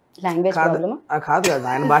 లాంగ్వేజ్ ప్రాబ్లమా? కాదు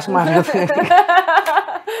ఆయన భాష మాట్లాడుతుంది,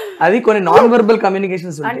 అది కొన్ని నాన్ వెర్బల్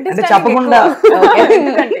కమ్యూనికేషన్స్ ఉంటాయి. అంటే చెప్పకుండా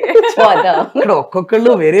ఇక్కడ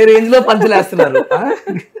ఒక్కొక్కళ్ళు వేరే రేంజ్ లో పంచులేస్తున్నారు.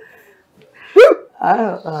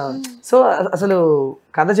 సో అసలు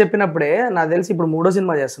కథ చెప్పినప్పుడే నాకు తెలిసి ఇప్పుడు 3వ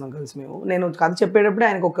సినిమా చేస్తున్నాం కలిసి మేము. నేను కథ చెప్పేటప్పుడే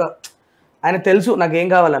ఆయన తెలుసు నాకు ఏం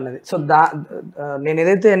కావాలన్నది. సో నేను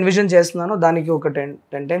ఏదైతే ఎన్విజన్ చేస్తున్నానో దానికి ఒక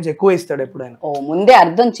 10 times ఎక్కువ ఇస్తాడు ఎప్పుడైనా. ముందే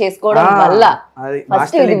అర్థం చేసుకోవడం వల్ల అది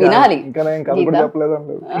వినాలి.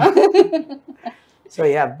 So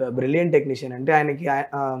yeah brilliant technician. అంటే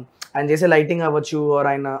ఆయన చేసే లైటింగ్ అవ్వచ్చు, ఆర్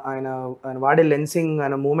ఆయన వాడే లెన్సింగ్,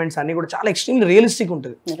 ఆయన మూమెంట్స్ అన్ని కూడా చాలా ఎక్స్ట్రీమ్లీ రియలిస్టిక్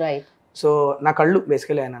ఉంటుంది. రైట్. సో నా కళ్ళు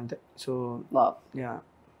బేసికలీ ఆయన అంతే. సో యా,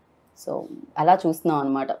 సో అలా చూస్తున్నాం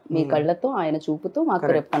అనమాట. మీ కళ్ళతో ఆయన చూపుతూ మాకు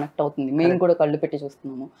రేపు కనెక్ట్ అవుతుంది. మేము కూడా కళ్ళు పెట్టి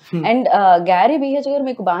చూస్తున్నాము. అండ్ గ్యారీ బిహెచ్ గారు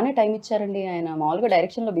మీకు బాగానే టైం ఇచ్చారండి. ఆయన మామూలుగా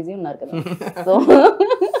డైరెక్షన్ లో బిజీ ఉన్నారు కదా. So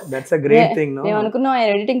that's a great thing. మేము అనుకున్నాం ఆయన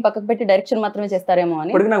ఎడిటింగ్ పక్కకు పెట్టి డైరెక్షన్ మాత్రమే చేస్తారేమో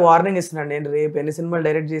అని. ఇప్పటికి నాకు వార్నింగ్ ఇస్తున్నాను, నేను రేపు ఎన్ని సినిమాలు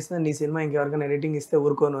డైరెక్ట్ చేసినా నీ సినిమా ఇంకెవరికైనా ఎడిటింగ్ ఇస్తే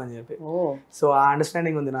ఊరుకోను అని చెప్పి. సో ఆ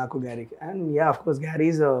అండర్స్టాండింగ్ ఉంది నాకు గ్యారీకి. And yeah, of course Gary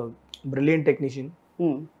is a brilliant technician.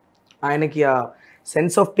 ఆయనకి ఆ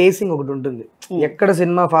సెన్స్ ఆఫ్ పేసింగ్ ఒకటి ఉంటుంది. ఎక్కడ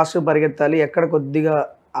సినిమా ఫాస్ట్ పరిగెత్తాలి, ఎక్కడ కొద్దిగా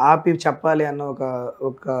ఆపి చెప్పాలి అన్న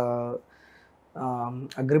ఒక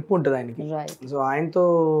గ్రిప్ ఉంటుంది ఆయనకి. సో ఆయనతో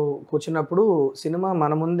కూర్చున్నప్పుడు సినిమా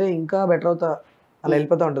మన ముందే ఇంకా బెటర్ అవుతా అలా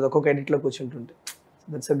వెళ్ళిపోతూ ఉంటుంది ఒక్కొక్క ఎడిట్లో కూర్చుంటుంటే.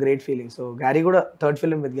 That's a great feeling. So Gary కూడా third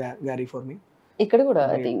film with Gary for me. ఇక్కడ కూడా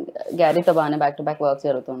ఐ థింక్ గ్యారీతో బాగానే బ్యాక్ టు బ్యాక్ వర్క్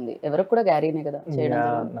జరుగుతుంది. ఎవరికి కూడా గ్యారీనే కదా చేయడం.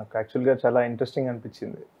 నాకు యాక్చువల్గా చాలా ఇంట్రెస్టింగ్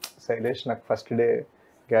అనిపించింది. శైలేష్ నాకు ఫస్ట్ డే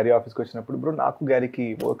గ్యారీ ఆఫీస్కి వచ్చినప్పుడు, బ్రో నాకు గ్యారీకి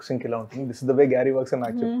వర్క్ సింక్ ఇలా ఉంటుంది, this is the way Gary works అని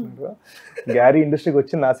నాకు చెప్తున్నారు. గ్యారీ ఇండస్ట్రీకి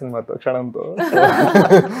వచ్చింది నా సినిమాతో, క్షణంతో.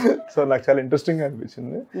 సో నాకు చాలా ఇంట్రెస్టింగ్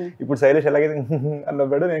అనిపించింది. ఇప్పుడు శైలేష్ ఎలాగైతే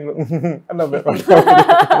అన్నప్పుడు నేను అన్నప్పుడు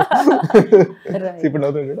ఇప్పుడు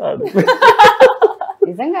నవ్వుతుంది.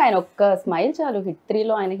 నిజంగా ఆయన ఒక్క స్మైల్ చాలు హిట్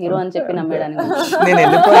 3లో ఆయన హీరో అని చెప్పి నమ్మేయడానికి.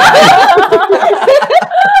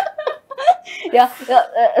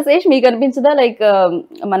 శేష్ మీకు అనిపించదా లైక్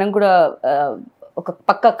మనం కూడా ఒక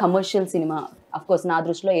పక్క కమర్షియల్ సినిమా, అఫ్ కోర్స్ నా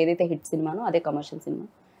దృష్టిలో ఏదైతే హిట్ సినిమానో అదే కమర్షియల్ సినిమా,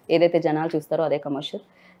 ఏదైతే జనాలు చూస్తారో అదే commercial.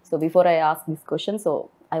 So before I ask this question, so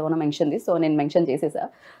I want mention this. So నేను మెన్షన్ చేసేసా.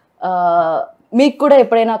 మీకు కూడా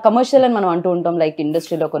ఎప్పుడైనా కమర్షియల్ అని మనం అంటూ ఉంటాం లైక్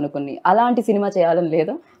ఇండస్ట్రీలో కొన్ని అలాంటి సినిమా చేయాలని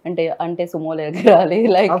లేదా? అంటే సుమోలు ఎగరాలి,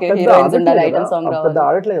 లైక్ హీరోయిన్స్ ఉండాలి, ఐటమ్ సాంగ్ రావాలి.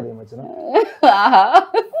 ఆడట్లేదు ఈ మధ్యన.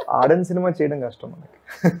 ఆడని సినిమా చేయడం కష్టం మనకి.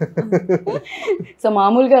 సో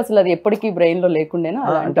మామూలుగా అసలు అది ఎప్పటికీ బ్రెయిన్ లో లేకుండేనా?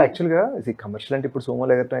 అంటే యాక్చువల్గా ఇది కమర్షియల్ అంటే ఇప్పుడు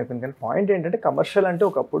సోమోలు ఎగరటం అయిపోయింది, కానీ పాయింట్ ఏంటంటే కమర్షియల్ అంటే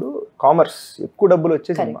ఒకప్పుడు కామర్స్, ఎక్కువ డబ్బులు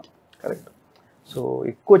వచ్చే సినిమా. కరెక్ట్. సో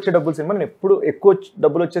ఎక్కువ వచ్చే డబ్బులు సినిమా నేను ఎప్పుడు ఎక్కువ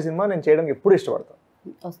డబ్బులు వచ్చే సినిమా నేను చేయడానికి ఎప్పుడు ఇష్టపడతాను.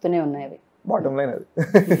 వస్తూనే ఉన్నాయి అవి, బాటమ్ లైన్ అది.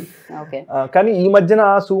 కానీ ఈ మధ్యన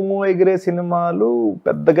సూమో ఎగిరే సినిమాలు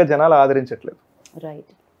పెద్దగా జనాలు ఆదరించట్లేదు.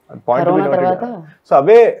 రైట్. సో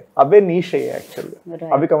అవే నీష్ అయ్యాయి యాక్చువల్గా,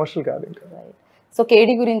 అవి కమర్షియల్ కాదు ఇంకా. సో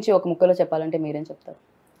కేడీ గురించి ఒక ముక్కలో చెప్పాలంటే మీరేం చెప్తారు?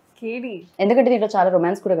 కేడీ ఎందుకంటే దీంట్లో చాలా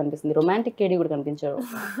రొమాన్స్ కూడా కనిపిస్తుంది, రొమాంటిక్ కేడీ కూడా కనిపించారు.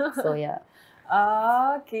 So yeah,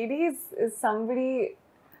 కేడీ is somebody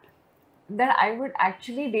that I would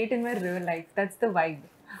actually date in my real life. That's the vibe.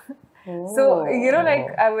 So you know, like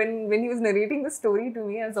when he was narrating the story to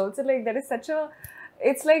me, I was also like, that is such a,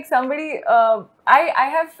 it's like somebody I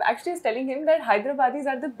have actually was telling him that Hyderabadis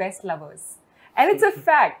are the best lovers, and it's a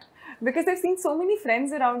fact, because I've seen so many friends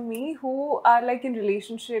around me who are like in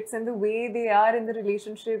relationships, and the way they are in the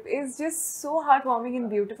relationship is just so heartwarming and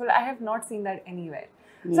beautiful. I have not seen that anywhere.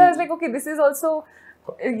 So I was like, okay, this is also,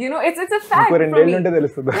 you know, it's a fact for me.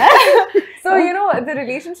 So you know, the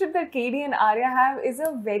relationship that KD and Arya have is a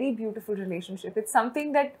very beautiful relationship. It's something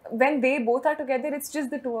that when they both are together, it's just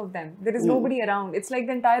the two of them. There is nobody around. It's like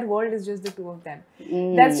the entire world is just the two of them.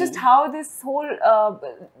 That's just how this whole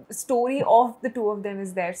story of the two of them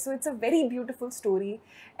is there. So it's a very beautiful story,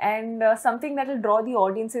 and something that will draw the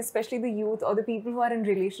audience, especially the youth or the people who are in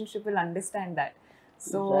relationship, will understand that.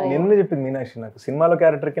 So నేను చెప్పింది మీనాక్షి, నాకు సినిమాలో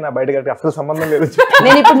character కి నా బయట character అసలు సంబంధం లేదు.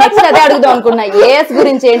 నేను ఇప్పుడు నెక్స్ట్ అదే అడుగుదాం అనుకున్నా. ఏఎస్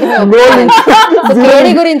గురించి ఏంటి,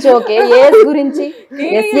 కేడీ గురించి ఓకే, ఏఎస్ గురించి,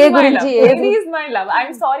 ఎస్ఏ గురించి. కేడీ is my love. I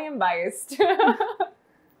am sorry, I am biased.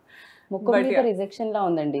 ముఖం మీద రిజెక్షన్ లా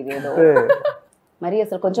ఉందండి ఇది ఏదో. మరి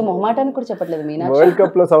అసలు కొంచెం మొహమాటానికి కూడా చెప్పట్లేదు మీనాక్షి. వరల్డ్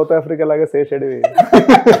కప్ లో సౌత్ ఆఫ్రికా లాగా శేషడివి.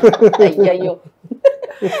 అయ్యయ్యో.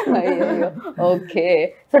 ఓకే.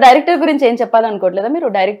 సో డైరెక్టర్ గురించి ఏం చెప్పాలనుకోవట్లేదా మీరు?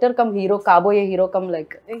 డైరెక్టర్ కమ్ హీరో, కాబోయే hero come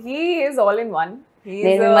like he is all in one.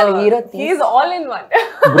 He is all in one.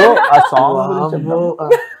 Bro ఆ సాంగ్ గురించి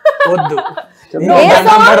వద్దు,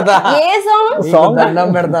 ఏ సాంగ్ దండం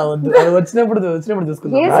పెడతా, వద్దు. అది వచ్చినప్పుడు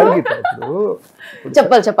చూసుకుందాం.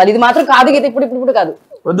 చెప్పాలి, ఇది మాత్రం కాదు గీత, ఇప్పుడు కాదు,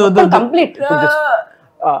 వద్దు వద్దు కంప్లీట్.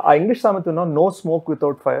 ఆ ఇంగ్లీష్ సామెత ఉన్నా, నో స్మోక్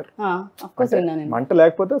వితౌట్ ఫైర్. మంట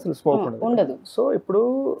లేకపోతే అసలు స్మోక్ ఉండదు. సో ఇప్పుడు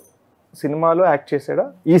సినిమాలో యాక్ట్ చేసాడా?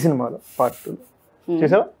 ఈ సినిమాలో పార్ట్ 2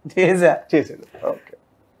 చేసాడు. ఓకే.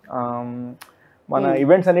 మన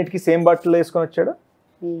ఈవెంట్స్ అన్నిటికీ సేమ్ బట్టలు వేసుకొని వచ్చాడా?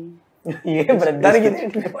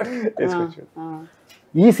 వేసుకొచ్చాడు.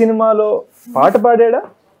 ఈ సినిమాలో పాట పాడాడా?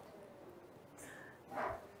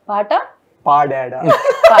 పాడాడా?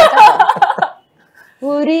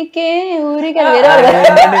 ఊరికే ఊరికే వేరే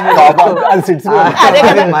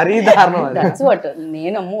మరీ దారుణం అది. దట్స్ వాట్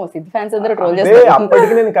నేనమ్మో సిద్ధి ఫ్యాన్స్ అందరూ ట్రోల్ అదే చేస్తారు.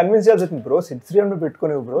 అప్పటికి నేను కన్విన్స్ చేయాల్సి వచ్చింది బ్రో సిడ్ శ్రీ అని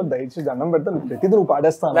పెట్టుకునేవు బ్రో దయచేసి దండం పెడతాను ప్రతిదీ నువ్వు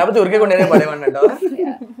పాడేస్తాను లేకపోతే ఊరికే కూడా నేనే పడేవాడినట్టు.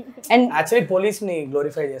 అండ్ యాక్చువల్లీ పోలీస్ ని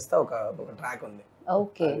గ్లోరిఫై చేస్తా ఒక ట్రాక్ ఉంది.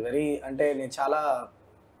 ఓకే వెరీ అంటే నేను చాలా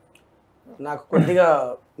నాకు కొద్దిగా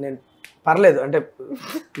నేను పర్లేదు అంటే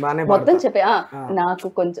బాగానే మొత్తం చెప్పే నాకు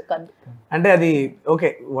కొంచెం అంటే అది okay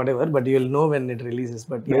what ever but you will know when it releases.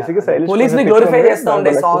 But Basically, stylish police ని concept గ్లోరిఫై ఉంది. చేస్తా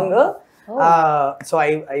ఉండే song. So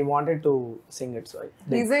I wanted to sing it. So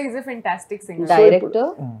He's a fantastic singer.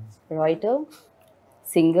 Director, writer,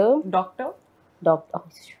 singer, Doctor.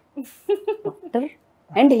 Doctor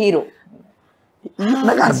and hero.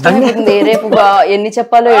 రేపు ఎన్ని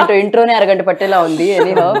చెప్పాలో ఏంటో ఇంట్రోనే అరగంట పట్టేలా ఉంది.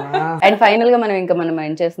 అండ్ ఫైనల్ గా మనం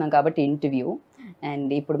ఎండ్ చేస్తున్నాం కాబట్టి ఇంటర్వ్యూ. అండ్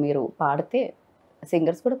ఇప్పుడు మీరు పాడితే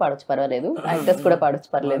సింగర్స్ కూడా పాడొచ్చు పర్వాలేదు, యాక్టర్స్ కూడా పాడొచ్చు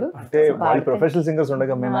పర్లేదు. అంటే వాళ్ళు ప్రొఫెషనల్ సింగర్స్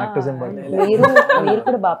ఉండగా మేము యాక్టర్స్ ఏం పాడలేదు. మీరు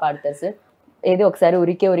కూడా బాగా పాడతారు సార్. ఏదో ఒకసారి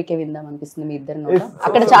ఊరికే ఊరికే విందాం అనిపిస్తుంది మీ ఇద్దరు.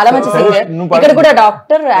 అక్కడ చాలా మంచి సింగర్, ఇక్కడ కూడా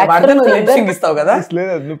డాక్టర్, యాక్టర్. ఇస్తావు కదా.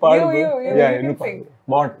 లేదు నువ్వు పాడు. యా నువ్వు పాడు.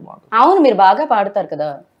 బాగుంటుంది. అవును మీరు బాగా పాడతారు కదా,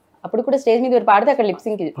 అప్పుడు కూడా స్టేజ్ మీద మీరు పాడితే అక్కడ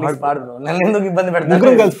లిప్సింగ్ పాడు. నన్ను ఎందుకు ఇబ్బంది పెడతాను?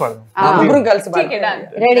 ముగ్గురం కలిసి పాడదాం. ముగ్గురం కలిసి Okay, done.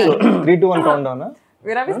 Ready. 3 2 1 count down.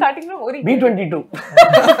 Where are we starting from? Uri. B22.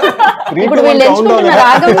 ఇప్పుడు వీళ్ళు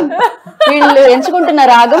ఎంచుకుంటున్న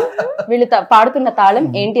రాగం వీళ్ళు పాడుతున్న తాళం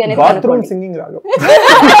ఏంటి అనేది బాత్రూమ్ సింగింగ్ రాగం.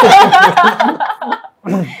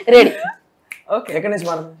 రెడీ. Okay. ఎక్కడి నుంచి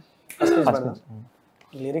పాడదాం?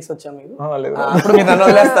 లిరిక్స్ వచ్చా మీకు? లేదు. అప్పుడు మీరు నన్ను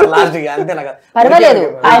వదిలేస్తారు లాస్ట్ కి, అంతే నాకు. పర్వాలేదు,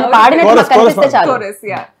 ఆయన పాడినట్టు మాకు కనిపిస్తే చాలు. Chorus,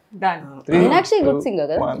 yeah. Done. Meenakshi good singer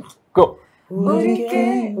కదా. 1 గో. ఊరికే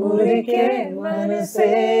ఊరికే మనసే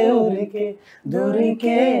ఊరికే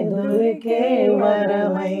దొరికే దొరికే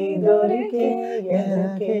వరమై దొరికే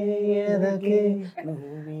ఎదకే ఎదకే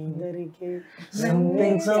దొరికే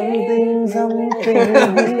సంథింగ్ సంథింగ్ సంథింగ్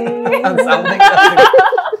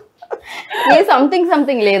ఏ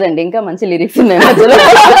సంథింగ్ లేదండి, ఇంకా మంచి లిరిక్స్ ఉన్నాయి మధ్యలో.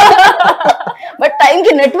 బట్ టైం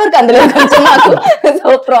కి నెట్వర్క్ అందులో కొంచెం నాకు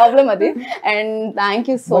సో ప్రాబ్లం అది. And thank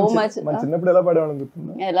you so much. మన చిన్నప్పుడు ఎలా పాడేవాళ్ళం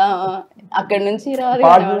గుర్తుందా? ఎలా అక్కడి నుంచి రాదు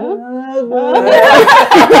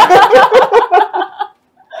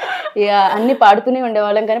అన్ని పాడుతూనే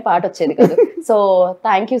ఉండేవాళ్ళం కానీ పాట వచ్చేది కాదు. So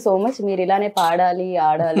thank you so much. మీరు ఇలానే పాడాలి,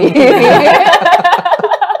 ఆడాలి,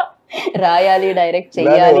 రాయాలి, డైరెక్ట్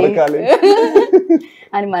చెయ్యాలి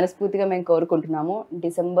అని మనస్ఫూర్తిగా మేము కోరుకుంటున్నాము.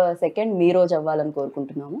 December 2nd మీ రోజు అవ్వాలని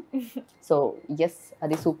కోరుకుంటున్నాము. సో ఎస్,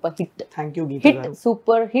 అది సూపర్ హిట్,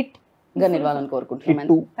 సూపర్ హిట్ గా నిలవాలని కోరుకుంటున్నాం.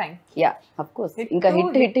 యా అఫ్ కోర్స్ ఇంకా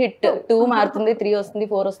హిట్ 2 మారుతుంది, 3 వస్తుంది,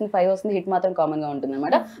 4 వస్తుంది, 5 వస్తుంది, హిట్ మాత్రం కామన్ గా ఉంటుంది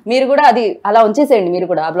అనమాట. మీరు కూడా అది అలా ఉంచేసేయండి. మీరు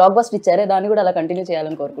కూడా ఆ బ్లాక్ బస్టర్ ఇచ్చారే దాన్ని కూడా అలా కంటిన్యూ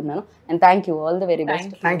చేయాలని కోరుకుంటున్నాను. And thank you, all the very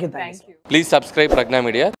best. Thank you. Please subscribe Pregnya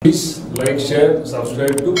Media. Please like, share,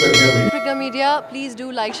 subscribe to Pregnya Media. Pregnya Media, please do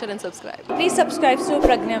like, share and subscribe. Please subscribe to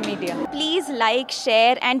Pregnya Media. Please like,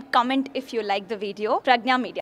 share and comment if you like the video. Pregnya Media.